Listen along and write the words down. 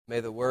May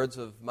the words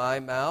of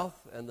my mouth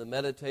and the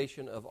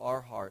meditation of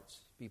our hearts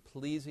be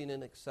pleasing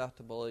and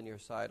acceptable in your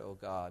sight, O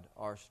God,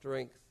 our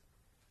strength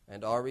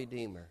and our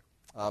Redeemer.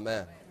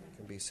 Amen. You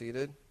can be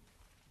seated.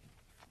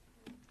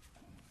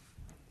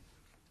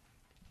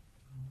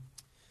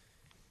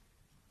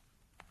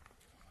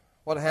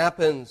 What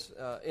happens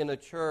in a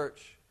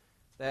church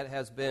that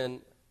has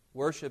been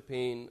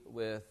worshiping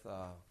with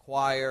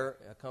choir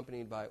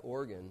accompanied by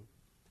organ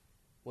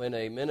when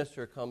a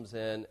minister comes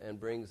in and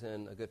brings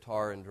in a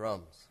guitar and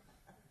drums?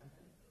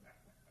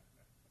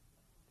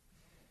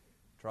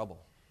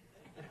 Trouble.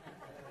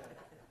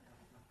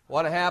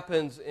 What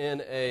happens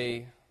in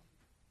a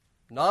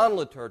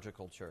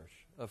non-liturgical church,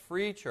 a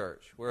free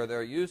church, where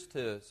they're used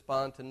to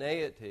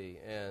spontaneity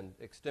and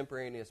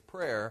extemporaneous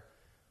prayer,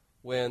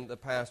 when the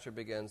pastor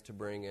begins to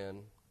bring in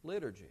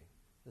liturgy?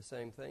 The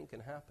same thing can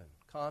happen.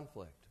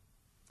 Conflict.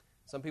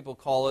 Some people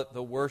call it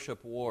the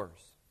worship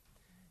wars.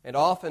 And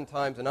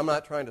oftentimes, and I'm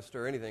not trying to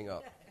stir anything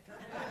up.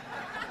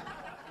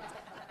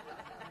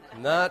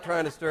 Not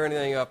trying to stir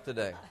anything up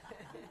today.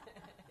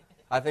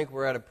 I think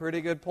we're at a pretty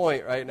good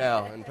point right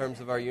now in terms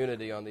of our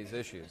unity on these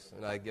issues,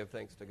 and I give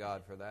thanks to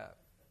God for that.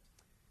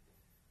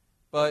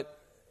 But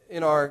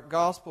in our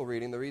gospel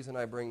reading, the reason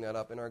I bring that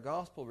up, in our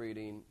gospel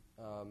reading,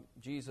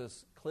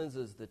 Jesus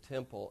cleanses the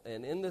temple,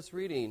 and in this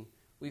reading,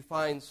 we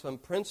find some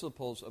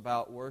principles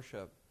about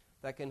worship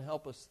that can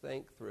help us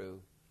think through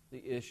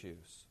the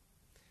issues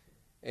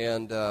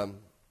and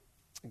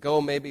go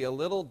maybe a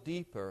little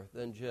deeper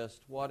than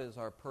just what is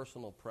our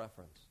personal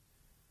preference.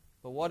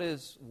 But what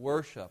is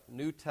worship,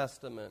 New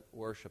Testament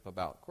worship,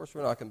 about? Of course,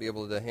 we're not going to be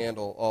able to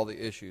handle all the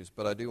issues,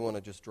 but I do want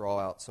to just draw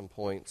out some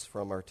points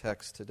from our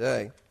text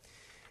today.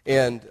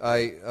 And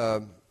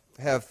I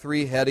have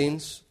three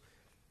headings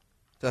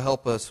to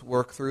help us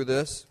work through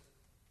this.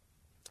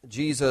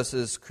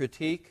 Jesus'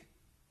 critique,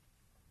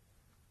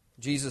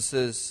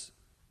 Jesus'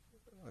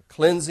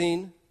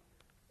 cleansing,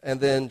 and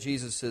then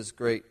Jesus'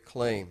 great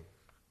claim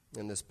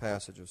in this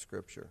passage of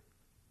Scripture.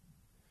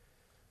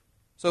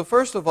 So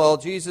first of all,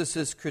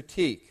 Jesus'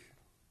 critique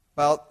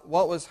about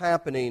what was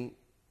happening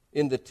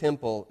in the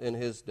temple in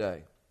his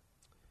day.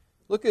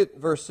 Look at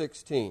verse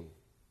 16.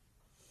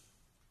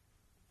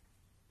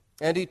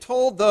 And he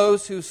told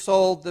those who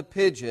sold the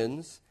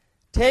pigeons,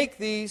 "Take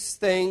these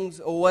things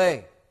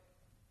away."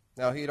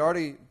 Now he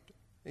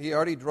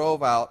already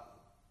drove out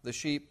the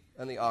sheep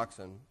and the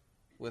oxen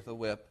with a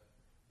whip,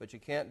 but you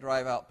can't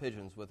drive out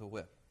pigeons with a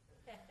whip.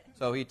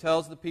 So he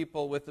tells the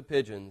people with the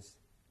pigeons,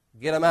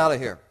 "Get them out of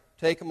here.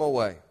 Take them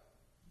away."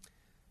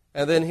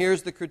 And then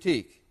here's the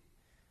critique.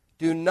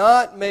 "Do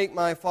not make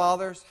my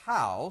Father's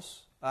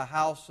house a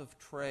house of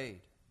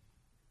trade."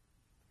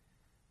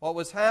 What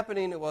was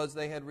happening was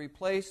they had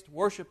replaced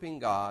worshiping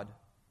God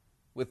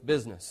with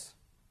business.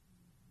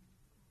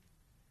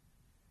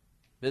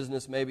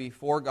 Business maybe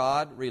for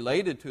God,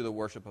 related to the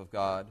worship of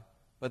God,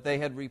 but they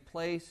had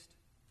replaced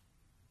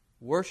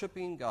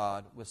worshiping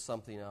God with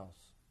something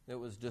else. It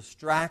was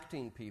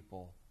distracting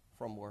people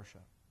from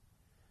worship.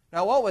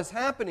 Now, what was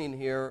happening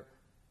here,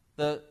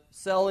 the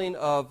selling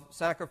of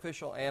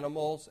sacrificial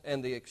animals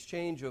and the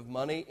exchange of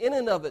money, in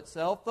and of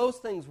itself, those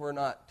things were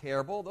not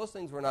terrible. Those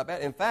things were not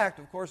bad. In fact,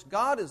 of course,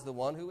 God is the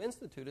one who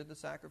instituted the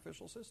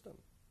sacrificial system.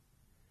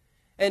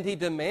 And he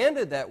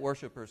demanded that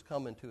worshipers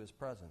come into his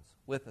presence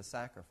with a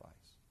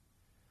sacrifice.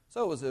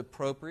 So it was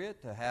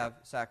appropriate to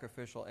have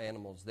sacrificial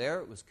animals there.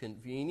 It was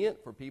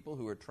convenient for people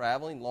who were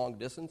traveling long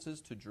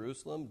distances to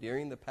Jerusalem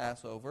during the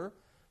Passover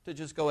to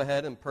just go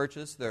ahead and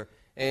purchase their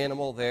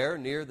animal there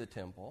near the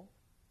temple.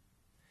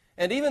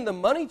 And even the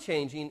money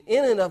changing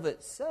in and of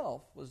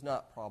itself was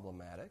not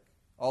problematic,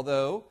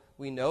 although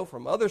we know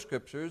from other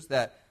scriptures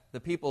that the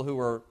people who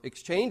were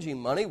exchanging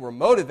money were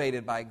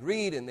motivated by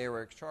greed and they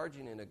were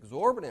charging an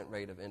exorbitant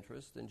rate of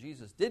interest, and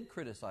Jesus did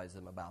criticize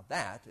them about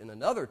that in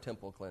another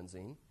temple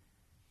cleansing.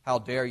 "How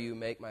dare you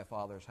make my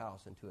Father's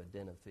house into a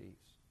den of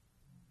thieves?"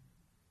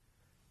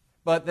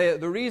 But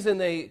the reason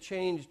they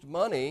changed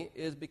money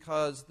is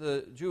because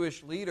the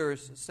Jewish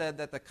leaders said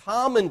that the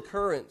common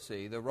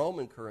currency, the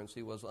Roman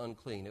currency, was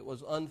unclean. It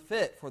was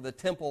unfit for the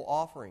temple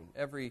offering.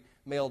 Every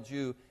male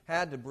Jew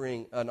had to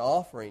bring an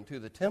offering to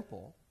the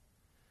temple.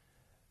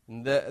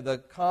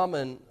 The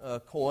common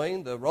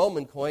coin, the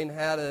Roman coin,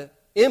 had an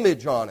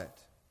image on it,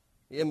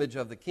 the image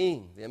of the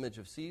king, the image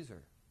of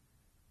Caesar.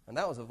 And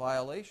that was a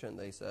violation,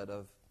 they said,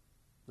 of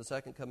the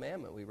second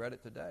commandment. We read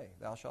it today.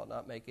 Thou shalt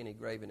not make any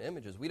graven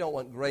images. We don't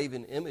want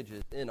graven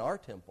images in our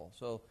temple.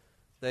 So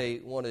they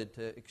wanted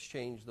to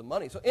exchange the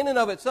money. So in and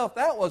of itself,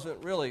 that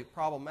wasn't really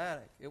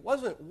problematic. It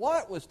wasn't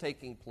what was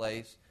taking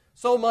place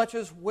so much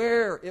as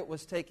where it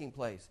was taking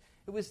place.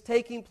 It was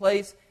taking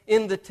place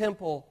in the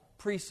temple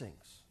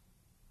precincts.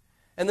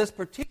 And this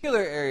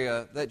particular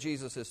area that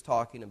Jesus is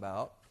talking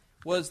about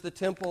was the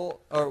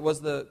temple, or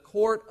was the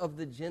court of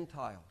the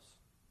Gentiles.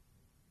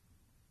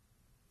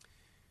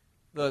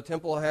 The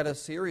temple had a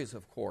series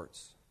of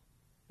courts.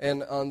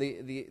 And on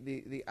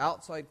the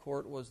outside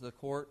court was the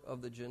court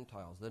of the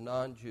Gentiles, the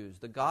non-Jews,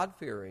 the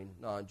God-fearing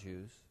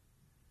non-Jews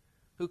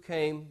who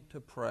came to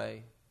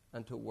pray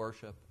and to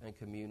worship and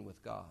commune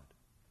with God.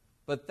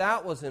 But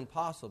that was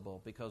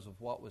impossible because of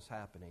what was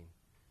happening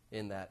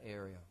in that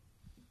area.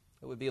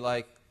 It would be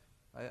like,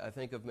 I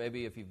think of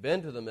maybe if you've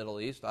been to the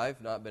Middle East.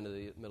 I've not been to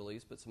the Middle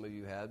East, but some of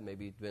you have.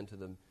 Maybe you've been to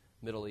the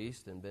Middle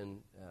East and been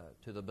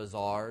to the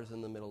bazaars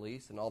in the Middle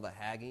East and all the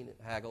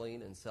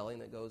haggling and selling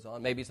that goes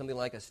on. Maybe something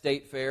like a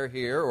state fair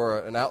here or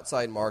an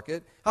outside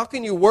market. How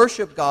can you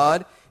worship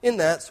God in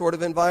that sort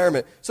of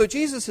environment? So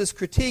Jesus'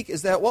 critique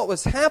is that what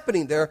was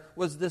happening there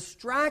was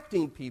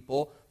distracting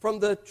people from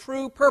the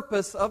true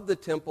purpose of the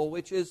temple,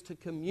 which is to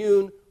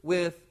commune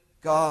with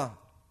God.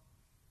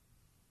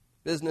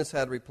 Business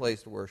had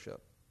replaced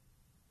worship.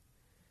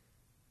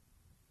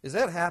 Is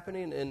that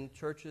happening in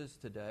churches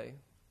today?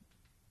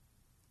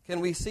 Can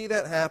we see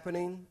that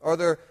happening? Are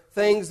there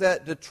things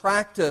that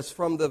detract us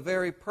from the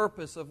very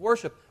purpose of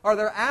worship? Are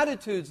there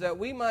attitudes that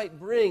we might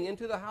bring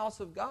into the house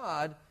of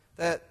God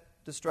that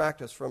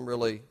distract us from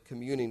really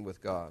communing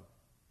with God?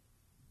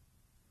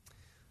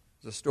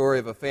 There's a story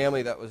of a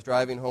family that was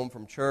driving home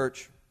from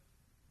church.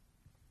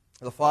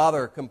 The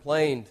father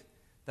complained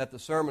that the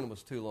sermon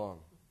was too long.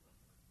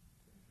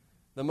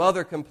 The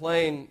mother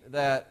complained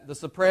that the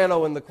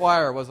soprano in the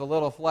choir was a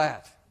little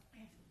flat.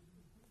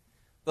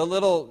 The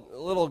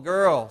little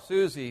girl,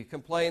 Susie,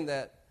 complained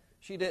that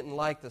she didn't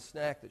like the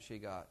snack that she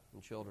got in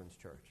children's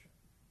church.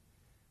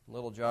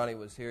 Little Johnny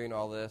was hearing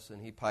all this,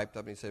 and he piped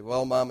up and he said,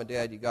 "Well, Mom and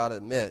Dad, you got to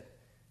admit,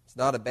 it's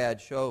not a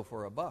bad show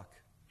for $1."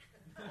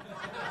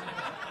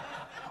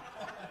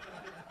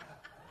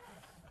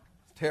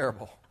 It's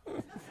terrible.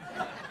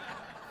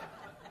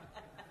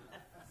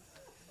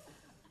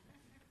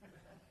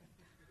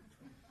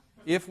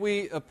 If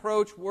we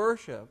approach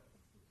worship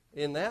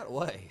in that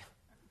way,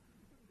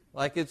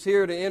 like it's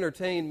here to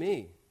entertain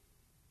me,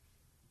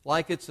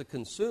 like it's a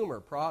consumer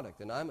product,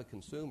 and I'm a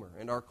consumer,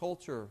 and our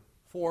culture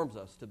forms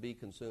us to be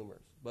consumers.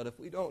 But if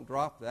we don't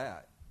drop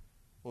that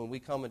when we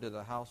come into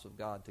the house of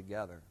God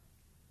together,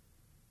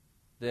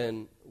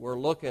 then we're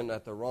looking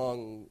at the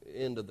wrong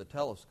end of the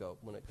telescope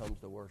when it comes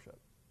to worship.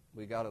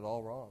 We got it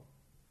all wrong.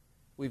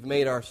 We've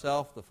made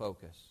ourselves the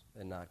focus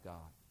and not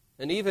God.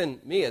 And even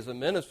me as a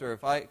minister,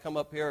 if I come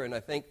up here and I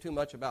think too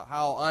much about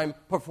how I'm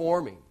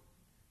performing,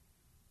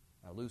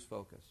 I lose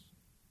focus.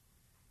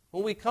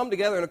 When we come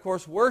together, and of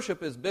course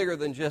worship is bigger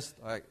than just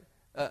like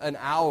an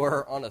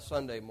hour on a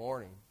Sunday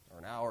morning or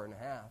an hour and a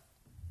half.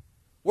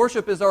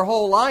 Worship is our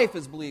whole life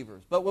as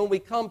believers. But when we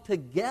come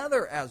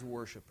together as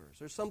worshipers,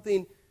 there's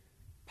something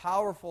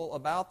powerful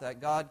about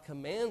that. God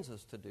commands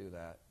us to do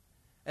that.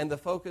 And the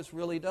focus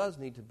really does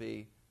need to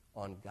be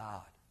on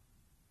God.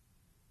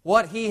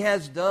 What He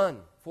has done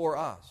for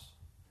us.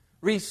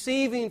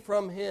 Receiving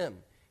from Him.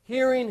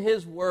 Hearing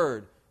His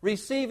Word.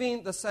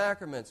 Receiving the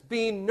sacraments.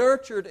 Being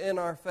nurtured in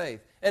our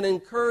faith. And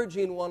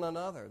encouraging one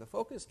another. The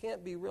focus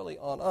can't be really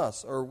on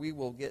us, or we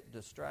will get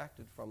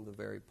distracted from the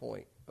very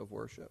point of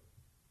worship.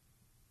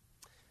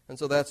 And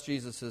so that's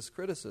Jesus'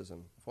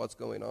 criticism of what's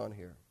going on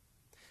here.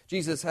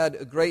 Jesus had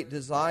a great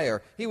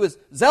desire. He was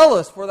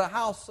zealous for the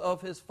house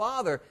of His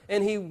Father,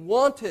 and He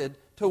wanted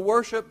to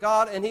worship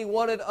God, and He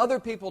wanted other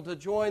people to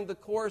join the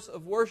course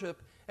of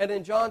worship. And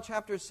in John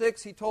chapter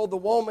 6, He told the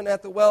woman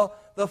at the well,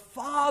 the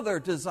Father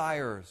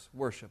desires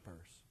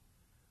worshipers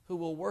who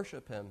will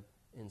worship Him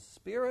in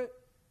spirit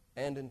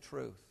and in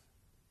truth.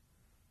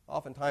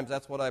 Oftentimes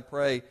that's what I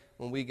pray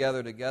when we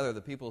gather together,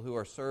 the people who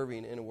are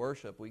serving in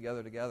worship. We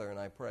gather together and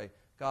I pray,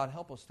 God,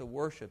 help us to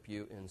worship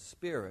You in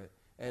spirit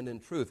and in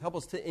truth. Help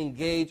us to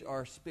engage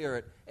our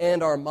spirit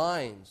and our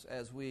minds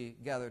as we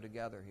gather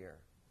together here.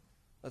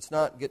 Let's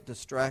not get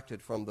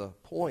distracted from the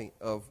point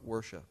of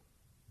worship.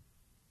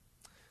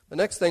 The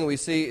next thing we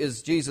see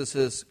is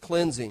Jesus'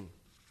 cleansing.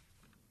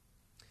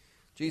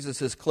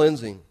 Jesus'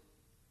 cleansing.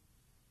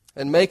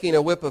 And making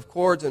a whip of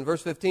cords, in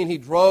verse 15, He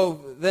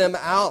drove them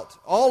out,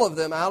 all of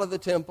them out of the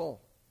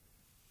temple,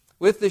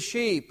 with the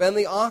sheep and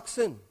the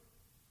oxen.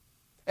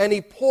 And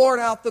He poured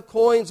out the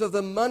coins of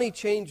the money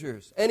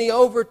changers, and He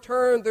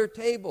overturned their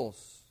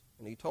tables.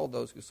 And He told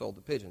those who sold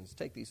the pigeons,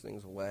 take these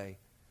things away.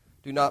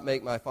 Do not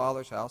make my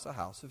Father's house a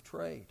house of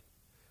trade.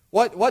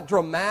 What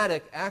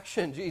dramatic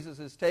action Jesus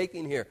is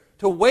taking here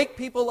to wake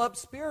people up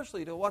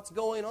spiritually to what's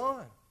going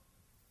on.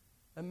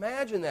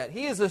 Imagine that.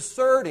 He is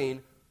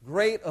asserting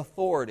great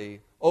authority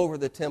over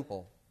the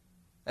temple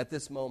at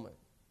this moment.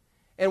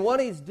 And what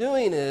He's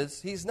doing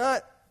is, He's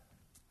not,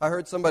 I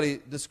heard somebody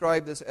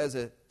describe this as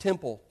a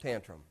temple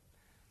tantrum.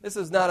 This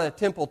is not a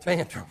temple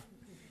tantrum.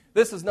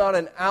 This is not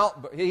an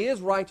outburst. He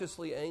is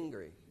righteously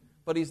angry,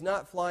 but He's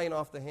not flying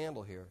off the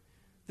handle here.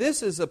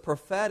 This is a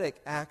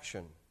prophetic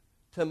action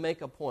to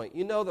make a point.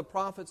 You know, the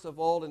prophets of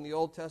old in the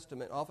Old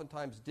Testament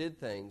oftentimes did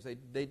things.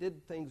 They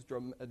did things,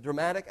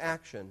 dramatic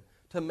action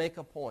to make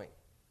a point.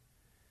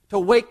 To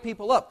wake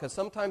people up, because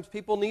sometimes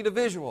people need a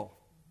visual.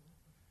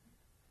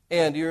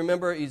 And you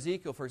remember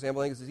Ezekiel, for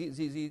example, I think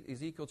it's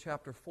Ezekiel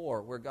chapter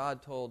 4, where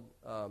God told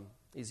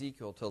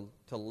Ezekiel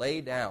to lay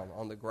down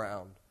on the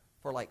ground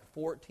for like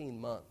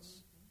 14 months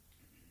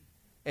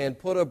and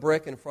put a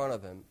brick in front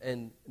of him.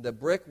 And the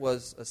brick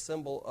was a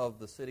symbol of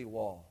the city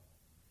wall.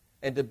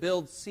 and to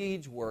build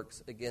siege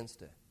works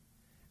against it.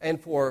 And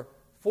for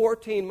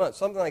 14 months,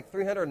 something like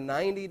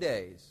 390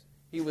 days,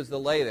 he was to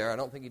lay there. I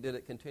don't think he did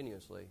it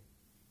continuously.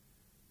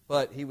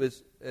 But he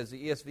was, as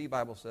the ESV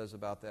Bible says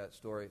about that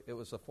story, it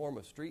was a form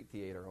of street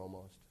theater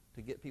almost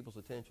to get people's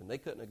attention. They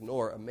couldn't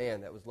ignore a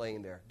man that was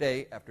laying there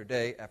day after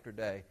day after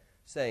day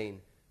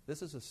saying,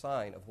 this is a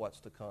sign of what's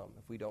to come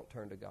if we don't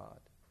turn to God.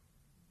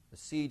 The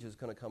siege is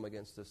going to come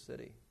against this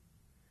city.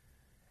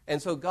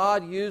 And so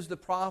God used the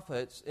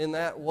prophets in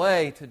that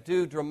way to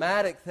do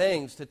dramatic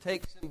things, to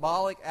take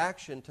symbolic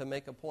action to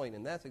make a point.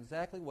 And that's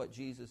exactly what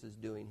Jesus is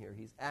doing here.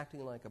 He's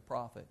acting like a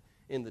prophet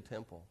in the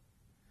temple.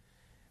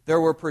 There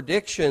were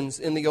predictions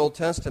in the Old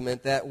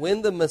Testament that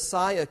when the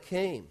Messiah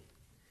came,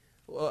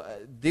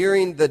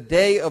 during the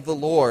day of the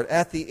Lord,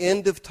 at the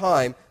end of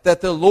time,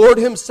 that the Lord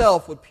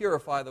himself would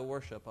purify the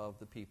worship of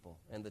the people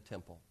and the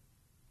temple.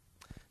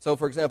 So,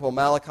 for example,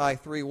 Malachi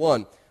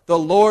 3:1, the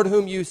Lord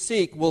whom you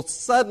seek will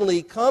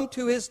suddenly come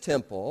to his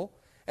temple,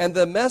 and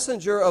the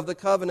messenger of the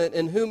covenant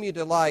in whom you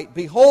delight,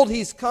 behold,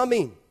 he's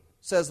coming,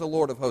 says the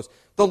Lord of hosts.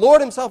 The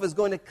Lord himself is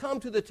going to come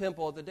to the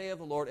temple at the day of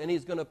the Lord, and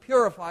he's going to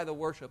purify the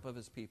worship of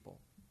his people.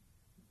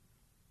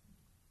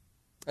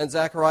 And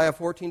Zechariah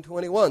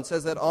 14:21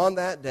 says that on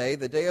that day,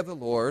 the day of the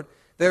Lord,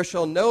 there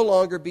shall no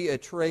longer be a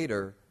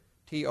traitor,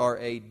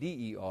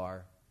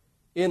 Trader,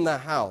 in the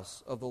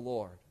house of the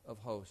Lord of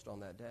hosts on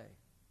that day.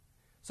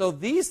 So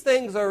these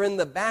things are in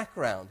the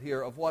background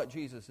here of what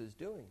Jesus is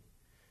doing.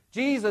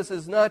 Jesus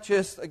is not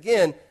just,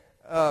 again,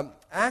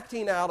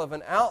 acting out of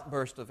an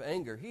outburst of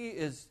anger. He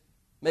is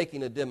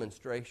making a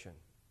demonstration.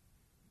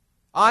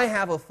 I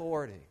have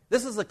authority.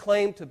 This is a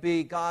claim to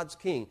be God's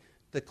king,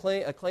 a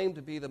claim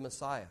to be the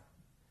Messiah.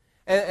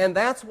 And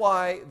that's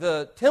why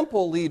the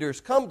temple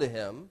leaders come to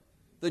him.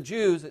 The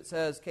Jews, it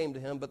says, came to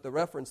him, but the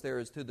reference there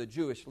is to the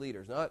Jewish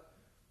leaders. Not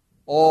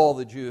all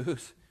the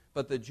Jews,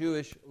 but the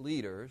Jewish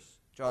leaders.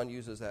 John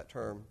uses that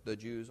term, the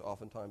Jews,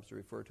 oftentimes to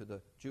refer to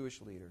the Jewish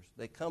leaders.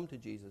 They come to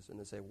Jesus and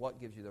they say, what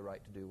gives you the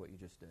right to do what you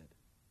just did?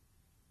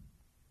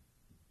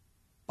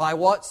 By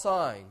what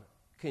sign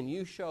can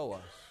you show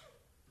us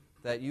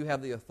that you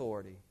have the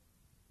authority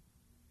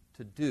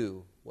to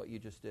do what you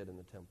just did in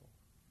the temple?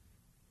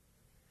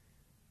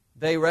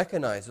 They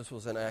recognized this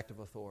was an act of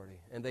authority,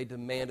 and they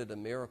demanded a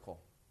miracle.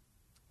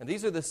 And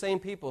these are the same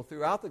people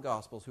throughout the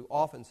Gospels who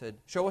often said,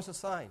 show us a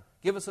sign,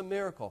 give us a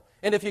miracle.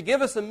 And if you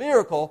give us a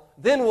miracle,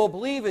 then we'll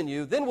believe in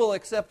you, then we'll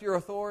accept your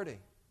authority.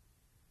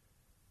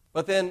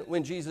 But then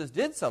when Jesus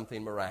did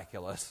something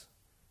miraculous,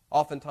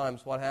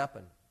 oftentimes what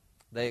happened?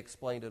 They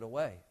explained it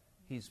away.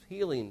 He's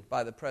healing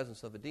by the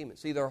presence of a demon.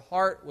 See, their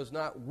heart was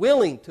not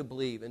willing to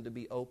believe and to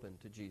be open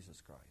to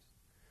Jesus Christ.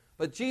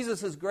 But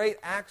Jesus' great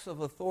acts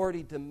of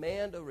authority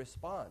demand a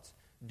response.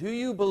 Do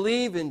you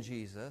believe in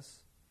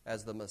Jesus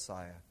as the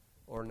Messiah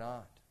or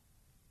not?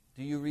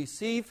 Do you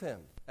receive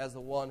him as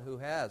the one who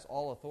has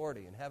all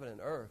authority in heaven and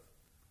earth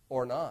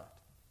or not?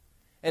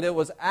 And it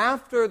was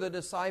after the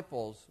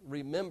disciples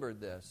remembered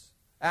this,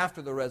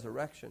 after the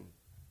resurrection,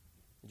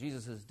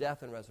 Jesus'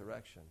 death and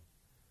resurrection,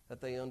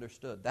 that they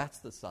understood that's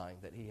the sign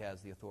that he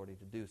has the authority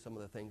to do some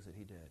of the things that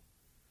he did.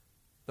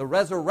 The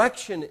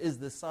resurrection is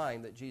the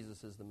sign that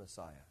Jesus is the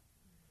Messiah.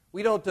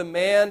 We don't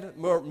demand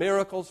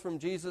miracles from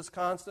Jesus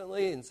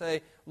constantly and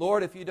say,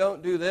 Lord, if you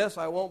don't do this,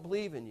 I won't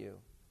believe in you.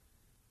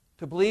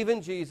 To believe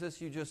in Jesus,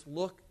 you just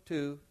look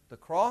to the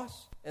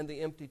cross and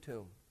the empty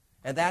tomb.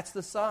 And that's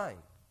the sign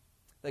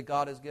that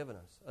God has given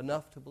us,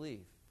 enough to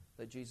believe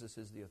that Jesus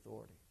is the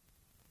authority.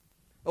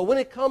 But when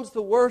it comes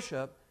to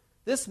worship,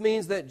 this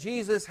means that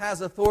Jesus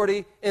has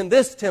authority in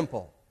this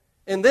temple,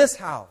 in this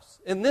house,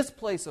 in this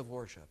place of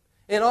worship,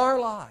 in our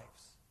lives.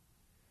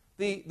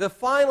 The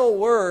final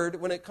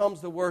word when it comes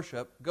to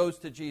worship goes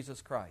to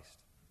Jesus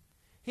Christ.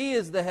 He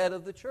is the head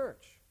of the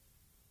church.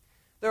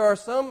 There are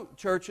some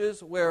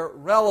churches where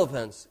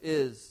relevance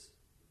is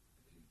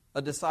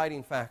a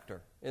deciding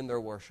factor in their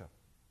worship.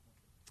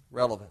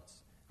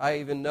 Relevance. I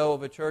even know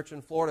of a church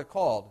in Florida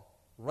called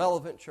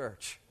Relevant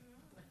Church.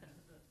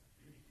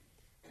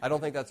 I don't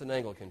think that's an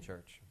Anglican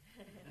church.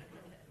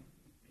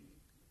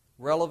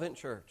 Relevant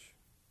Church.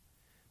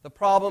 The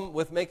problem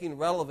with making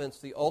relevance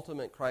the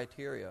ultimate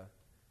criteria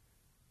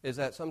is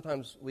that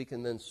sometimes we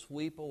can then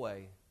sweep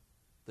away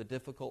the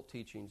difficult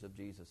teachings of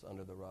Jesus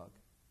under the rug.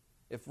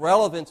 If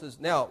relevance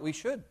is... Now, we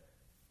should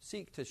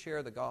seek to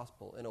share the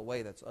gospel in a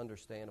way that's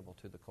understandable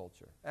to the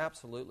culture.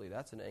 Absolutely,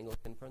 that's an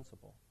Anglican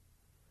principle.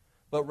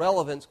 But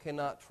relevance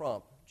cannot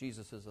trump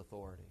Jesus'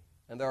 authority.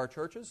 And there are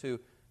churches who,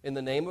 in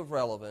the name of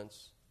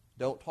relevance,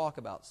 don't talk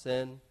about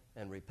sin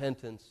and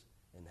repentance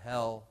and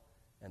hell,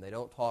 and they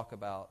don't talk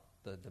about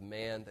the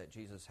demand that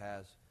Jesus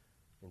has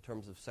in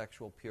terms of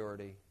sexual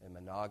purity and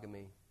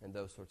monogamy and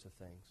those sorts of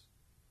things.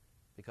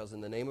 Because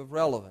in the name of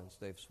relevance,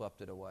 they've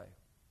swept it away.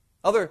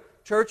 Other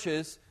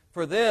churches,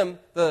 for them,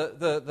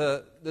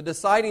 the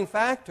deciding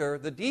factor,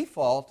 the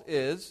default,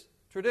 is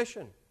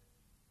tradition.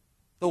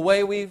 The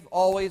way we've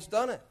always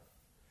done it.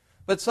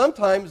 But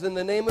sometimes in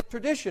the name of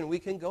tradition, we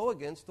can go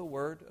against the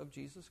word of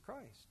Jesus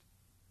Christ.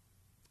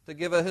 To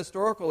give a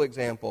historical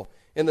example,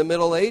 in the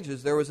Middle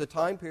Ages, there was a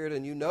time period,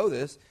 and you know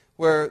this,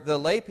 where the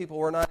lay people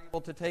were not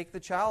able to take the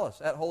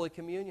chalice at Holy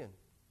Communion.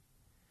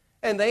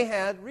 And they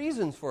had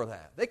reasons for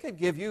that. They could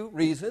give you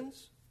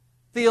reasons,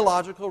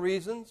 theological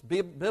reasons,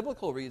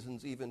 biblical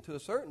reasons even to a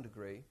certain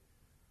degree,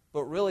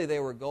 but really they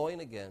were going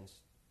against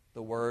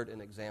the word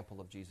and example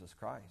of Jesus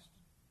Christ.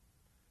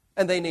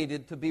 And they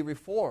needed to be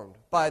reformed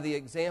by the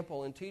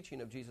example and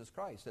teaching of Jesus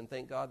Christ, and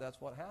thank God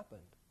that's what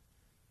happened.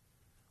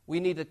 We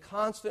need to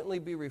constantly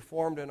be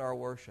reformed in our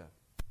worship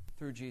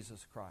through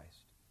Jesus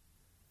Christ.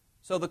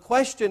 So the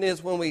question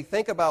is, when we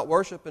think about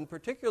worship, and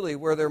particularly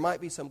where there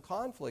might be some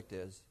conflict,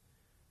 is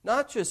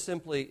not just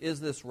simply, is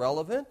this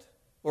relevant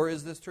or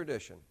is this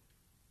tradition?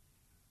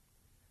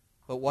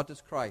 But what does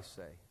Christ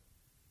say?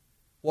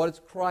 What does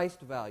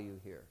Christ value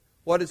here?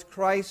 What is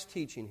Christ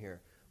teaching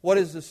here? What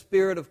is the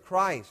Spirit of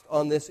Christ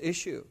on this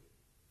issue?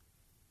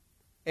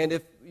 And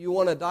if you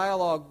want to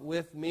dialogue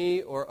with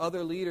me or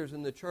other leaders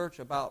in the church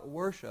about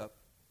worship,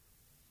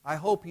 I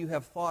hope you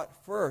have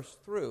thought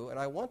first through, and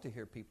I want to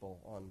hear people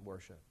on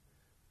worship,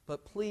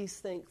 but please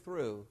think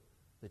through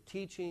the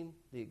teaching,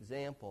 the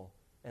example,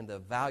 and the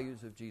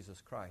values of Jesus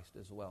Christ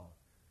as well.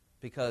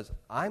 Because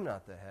I'm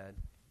not the head,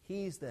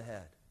 He's the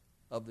head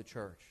of the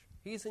church.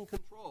 He's in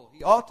control.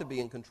 He ought to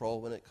be in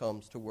control when it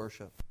comes to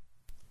worship.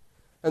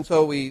 And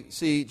so we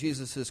see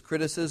Jesus'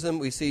 criticism,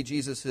 we see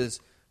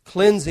Jesus'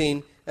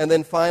 cleansing, and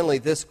then finally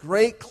this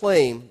great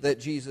claim that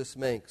Jesus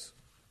makes.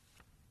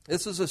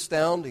 This is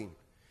astounding.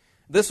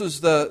 This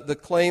was the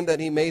claim that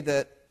He made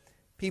that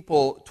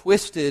people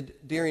twisted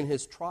during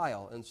His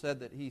trial and said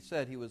that He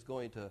said He was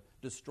going to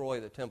destroy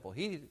the temple.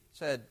 He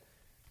said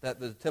that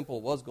the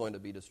temple was going to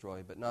be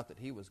destroyed, but not that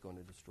He was going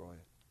to destroy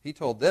it. He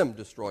told them,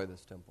 destroy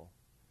this temple,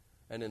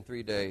 and in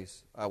 3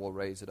 days I will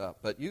raise it up.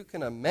 But you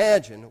can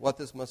imagine what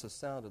this must have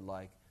sounded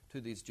like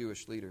to these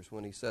Jewish leaders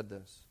when He said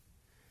this.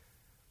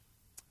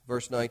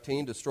 Verse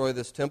 19, destroy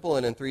this temple,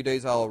 and in 3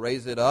 days I will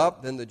raise it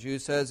up. Then the Jew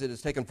says, it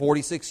has taken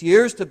 46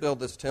 years to build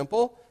this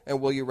temple, and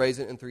will you raise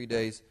it in 3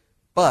 days?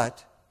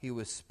 But He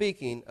was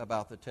speaking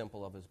about the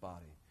temple of His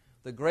body.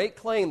 The great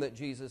claim that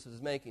Jesus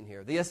is making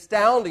here, the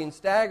astounding,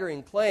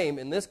 staggering claim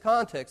in this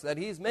context that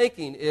He's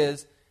making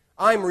is,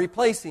 I'm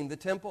replacing the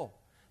temple.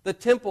 The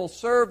temple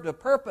served a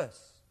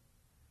purpose.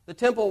 The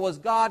temple was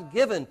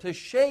God-given to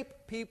shape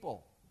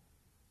people.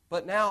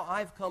 But now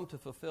I've come to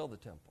fulfill the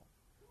temple.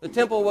 The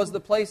temple was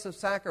the place of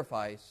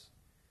sacrifice.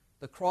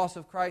 The cross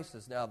of Christ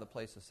is now the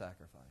place of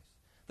sacrifice.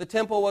 The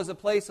temple was a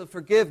place of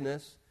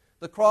forgiveness.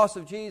 The cross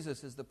of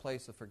Jesus is the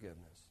place of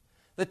forgiveness.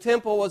 The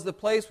temple was the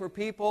place where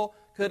people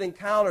could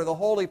encounter the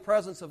holy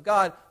presence of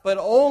God, but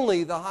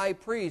only the high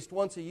priest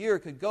once a year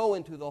could go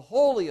into the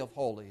Holy of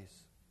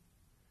Holies.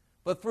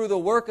 But through the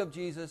work of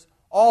Jesus,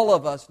 all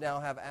of us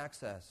now have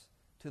access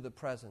to the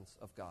presence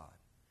of God.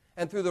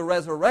 And through the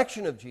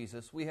resurrection of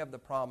Jesus, we have the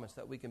promise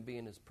that we can be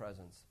in His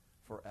presence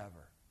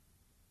forever.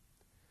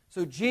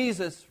 So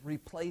Jesus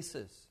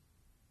replaces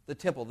the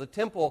temple. The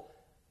temple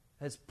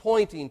is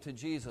pointing to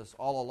Jesus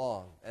all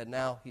along, and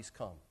now He's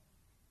come.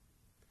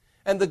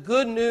 And the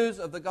good news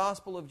of the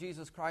gospel of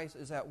Jesus Christ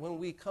is that when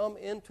we come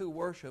into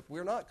worship,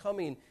 we're not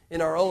coming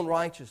in our own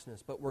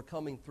righteousness, but we're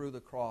coming through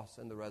the cross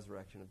and the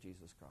resurrection of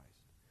Jesus Christ.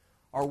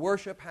 Our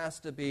worship has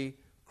to be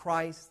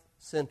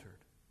Christ-centered,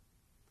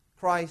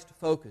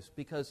 Christ-focused,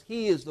 because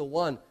He is the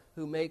one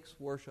who makes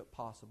worship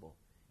possible.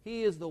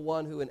 He is the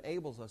one who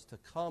enables us to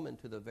come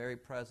into the very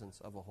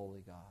presence of a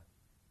holy God.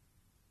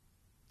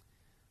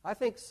 I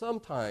think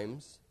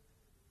sometimes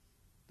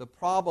the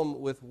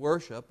problem with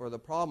worship, or the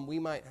problem we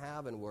might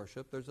have in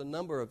worship, there's a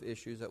number of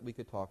issues that we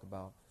could talk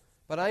about.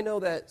 But I know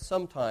that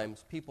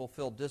sometimes people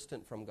feel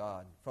distant from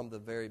God from the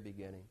very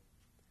beginning.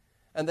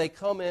 And they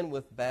come in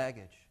with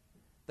baggage.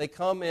 They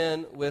come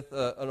in with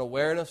an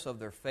awareness of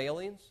their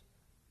failings.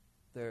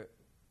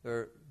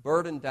 They're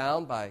burdened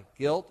down by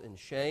guilt and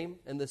shame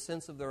and the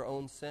sense of their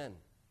own sin.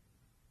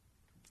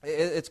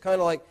 It's kind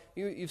of like,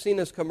 you've seen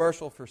this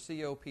commercial for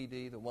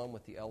COPD, the one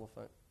with the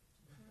elephant.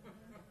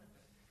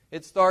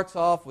 It starts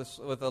off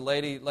with a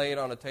lady laid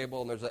on a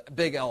table and there's a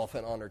big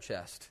elephant on her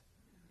chest.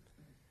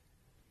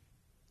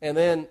 And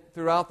then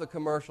throughout the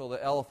commercial,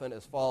 the elephant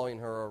is following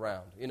her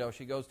around. You know,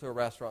 she goes to a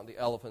restaurant, the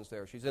elephant's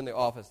there. She's in the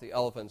office, the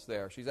elephant's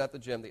there. She's at the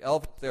gym, the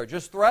elephant's there,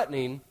 just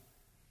threatening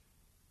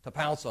to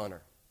pounce on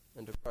her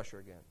and to crush her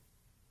again.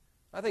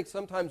 I think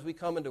sometimes we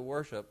come into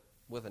worship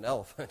with an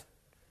elephant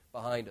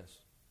behind us,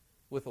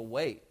 with a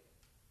weight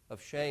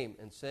of shame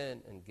and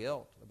sin and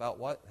guilt about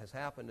what has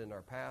happened in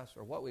our past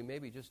or what we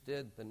maybe just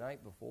did the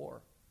night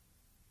before.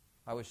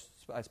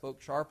 I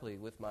spoke sharply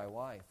with my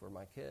wife or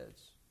my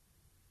kids.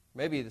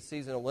 Maybe the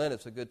season of Lent,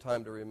 it's a good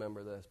time to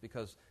remember this,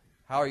 because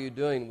how are you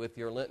doing with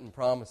your Lenten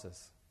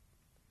promises?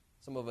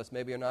 Some of us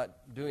maybe are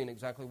not doing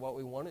exactly what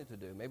we wanted to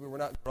do. Maybe we're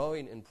not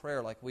growing in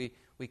prayer like we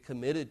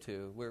committed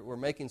to. We're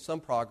making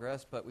some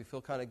progress, but we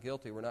feel kind of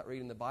guilty. We're not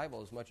reading the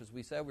Bible as much as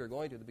we said we were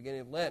going to at the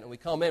beginning of Lent, and we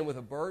come in with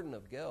a burden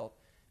of guilt.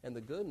 And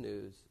the good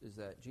news is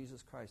that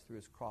Jesus Christ, through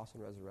His cross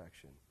and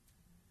resurrection,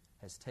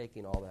 has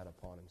taken all that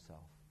upon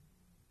Himself.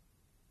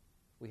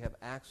 We have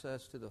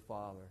access to the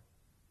Father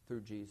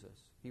through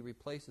Jesus. He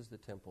replaces the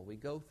temple. We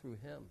go through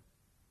him.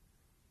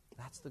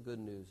 That's the good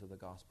news of the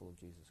gospel of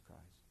Jesus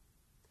Christ.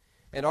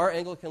 And our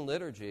Anglican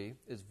liturgy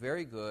is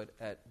very good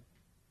at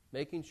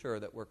making sure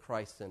that we're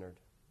Christ-centered.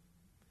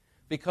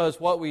 Because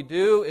what we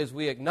do is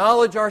we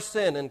acknowledge our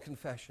sin in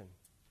confession.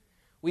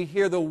 We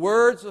hear the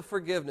words of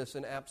forgiveness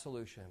and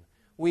absolution.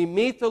 We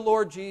meet the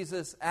Lord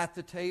Jesus at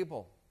the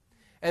table.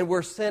 And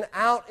we're sent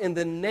out in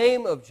the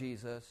name of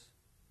Jesus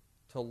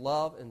to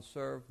love and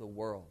serve the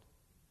world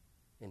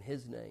in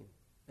his name.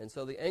 And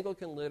so the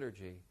Anglican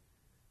liturgy,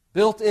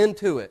 built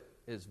into it,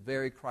 is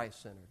very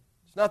Christ-centered.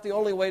 It's not the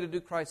only way to do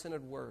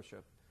Christ-centered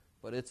worship,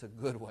 but it's a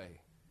good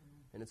way,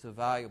 and it's a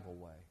valuable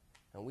way.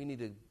 And we need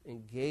to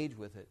engage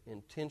with it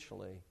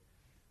intentionally,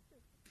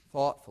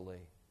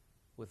 thoughtfully,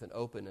 with an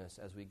openness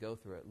as we go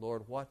through it.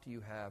 Lord, what do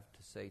you have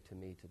to say to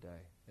me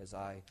today as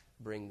I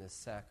bring this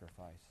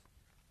sacrifice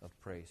of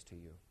praise to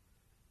you?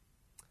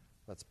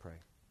 Let's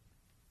pray.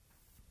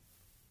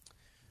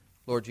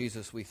 Lord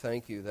Jesus, we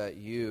thank you that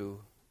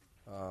you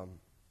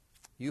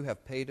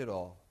have paid it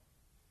all.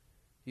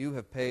 You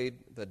have paid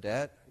the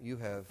debt. You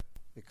have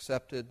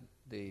accepted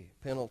the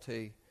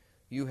penalty.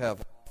 You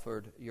have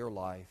offered your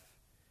life.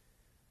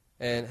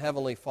 And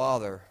Heavenly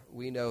Father,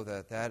 we know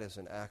that that is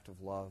an act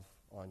of love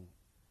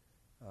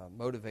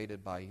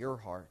motivated by your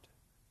heart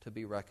to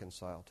be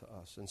reconciled to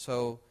us. And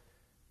so,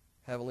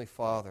 Heavenly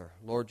Father,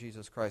 Lord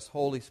Jesus Christ,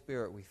 Holy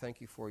Spirit, we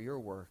thank you for your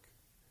work.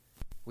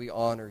 We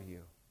honor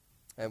you.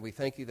 And we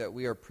thank you that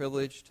we are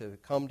privileged to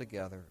come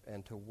together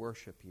and to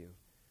worship you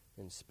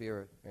in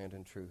spirit and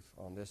in truth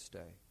on this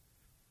day.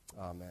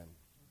 Amen.